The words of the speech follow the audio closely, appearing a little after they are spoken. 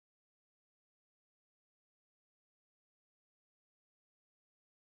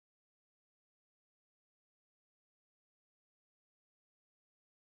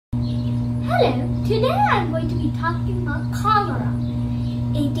Hello, today I'm going to be talking about cholera,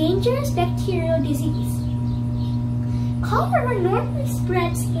 a dangerous bacterial disease. Cholera normally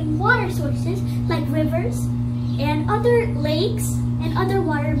spreads in water sources like rivers and other lakes and other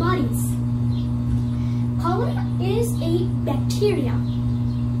water bodies. Cholera is a bacteria.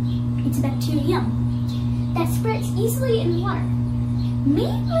 It's a bacterium that spreads easily in water.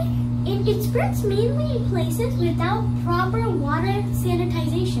 It spreads mainly in places without proper water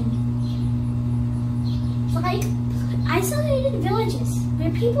sanitization, like isolated villages where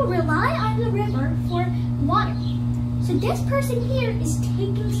people rely on the river for water. So this person here is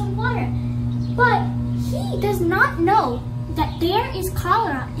taking some water, but he does not know that there is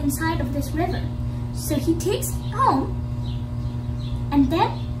cholera inside of this river. So he takes it home, and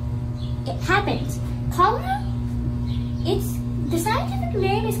then it happens. Cholera, the scientific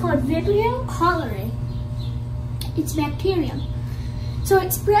name is called Vibrio cholerae. It's bacterium. So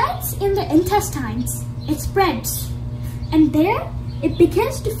it spreads in the intestines. It spreads, and there it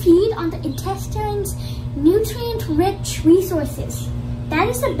begins to feed on the intestines' nutrient-rich resources. That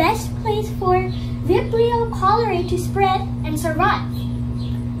is the best place for Vibrio cholerae to spread and survive.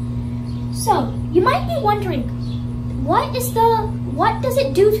 So you might be wondering, what does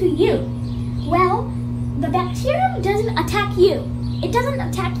it do to you? Well, the bacterium doesn't attack you. It doesn't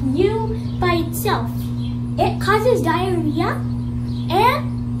attack you by itself. It causes diarrhea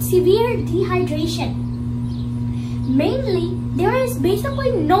and severe dehydration. Mainly, there is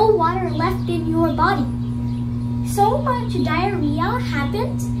basically no water left in your body. So much diarrhea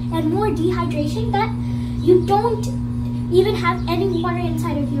happens and more dehydration that you don't even have any water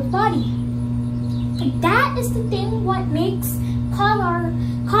inside of your body. And that is the thing what makes cholera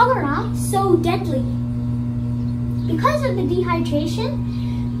so deadly. Because of the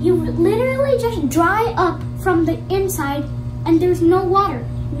dehydration, you literally just dry up from the inside and there's no water.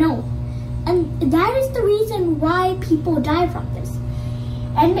 No. And that is the reason why people die from this.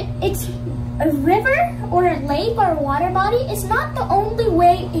 And it's a river or a lake or a water body is not the only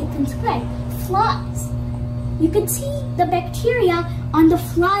way it can spread. Flies. You can see the bacteria on the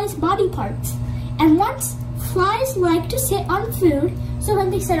fly's body parts. And once flies like to sit on food, so when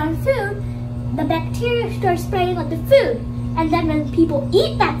they sit on food, the bacteria start spreading on the food. And then when people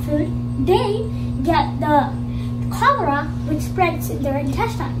eat that food, they get the cholera, which spreads in their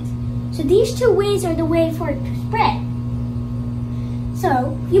intestines. So these two ways are the way for it to spread.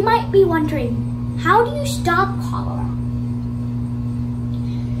 So you might be wondering, how do you stop cholera?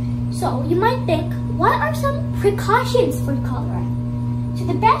 So you might think, what are some precautions for cholera? So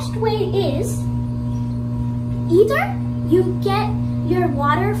the best way is either you get your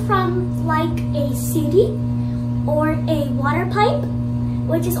water from like a city or a water pipe,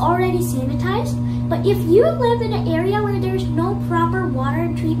 which is already sanitized. But if you live in an area where there's no proper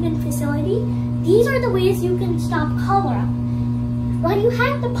water treatment facility, these are the ways you can stop cholera. When you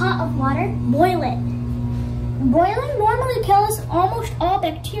have the pot of water, boil it. Boiling normally kills almost all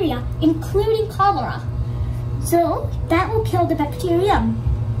bacteria, including cholera. So that will kill the bacterium.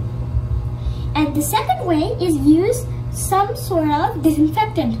 And the second way is use some sort of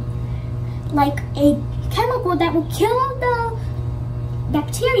disinfectant, like a chemical that will kill the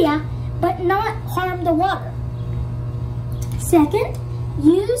bacteria but not harm the water. Third,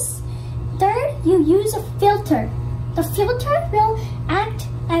 you use a filter. The filter will act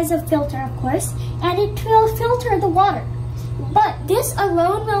as a filter, of course, and it will filter the water. But this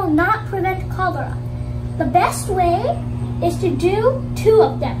alone will not prevent cholera. The best way is to do two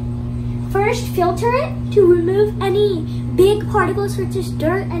of them. First, filter it to remove any big particles such as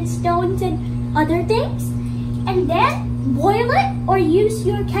dirt and stones and other things. And then boil it or use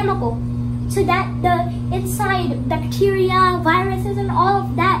your chemical so that the inside bacteria, viruses, and all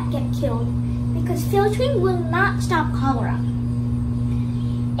of that get killed. Because filtering will not stop cholera.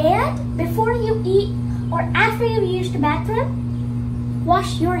 And before you eat or after you use the bathroom,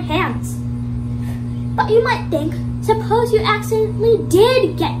 wash your hands. But you might think, suppose you accidentally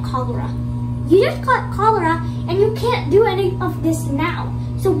did get cholera. You just got cholera and you can't do any of this now.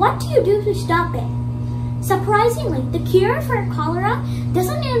 So what do you do to stop it? Surprisingly, the cure for cholera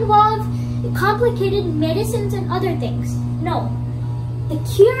doesn't involve complicated medicines and other things. No, the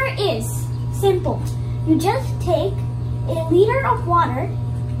cure is simple. You just take a liter of water,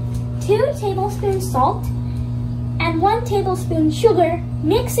 2 tablespoons salt, and 1 tablespoon sugar,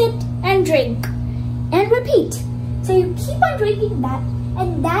 mix it and drink. And repeat. So you keep on drinking that,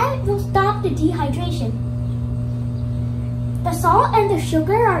 and that will stop the dehydration. The salt and the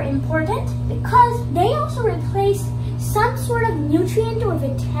sugar are important because they also replace some sort of nutrient or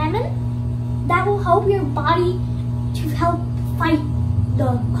vitamin that will help your body to help fight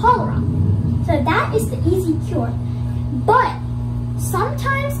the cholera. So that is the easy cure. But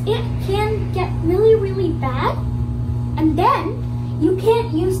sometimes it can get really, really bad, and then you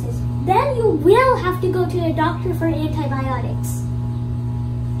can't use this. Then you will have to go to the doctor for antibiotics.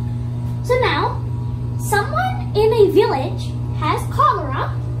 So now, someone in a village has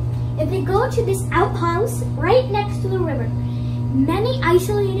cholera. If they go to this outhouse right next to the river, many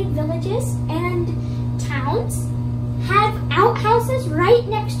isolated villages and towns have outhouses right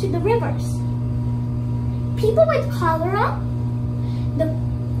next to the rivers. People with cholera,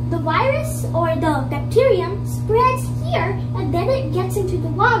 the virus or the bacterium spreads here, and then it gets into the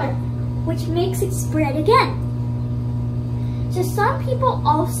water, which makes it spread again. So some people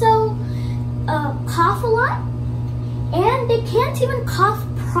also cough a lot, and they can't even cough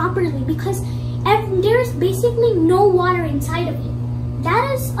properly because there's basically no water inside of you.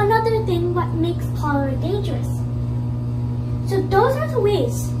 That is another thing what makes cholera dangerous. So those are the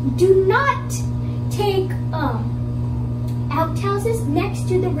ways. Do not take outhouses next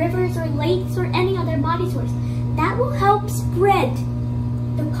to the rivers or lakes or any other body source. That will help spread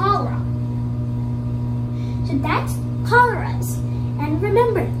the cholera. So that's cholera's. And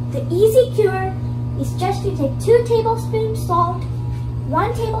remember, the easy cure is just to take 2 tablespoons salt,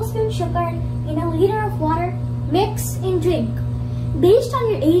 1 tablespoon sugar in a liter of water, mix and drink. Based on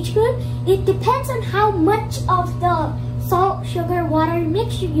your age group, it depends on how much of the salt, sugar, water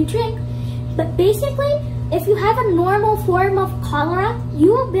mixture you drink. But basically, if you have a normal form of cholera,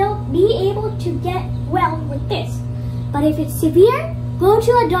 you will be able to get well with this. But if it's severe, go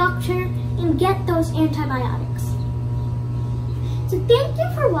to a doctor and get those antibiotics. So thank you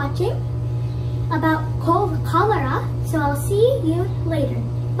for watching about cholera. So I'll see you later.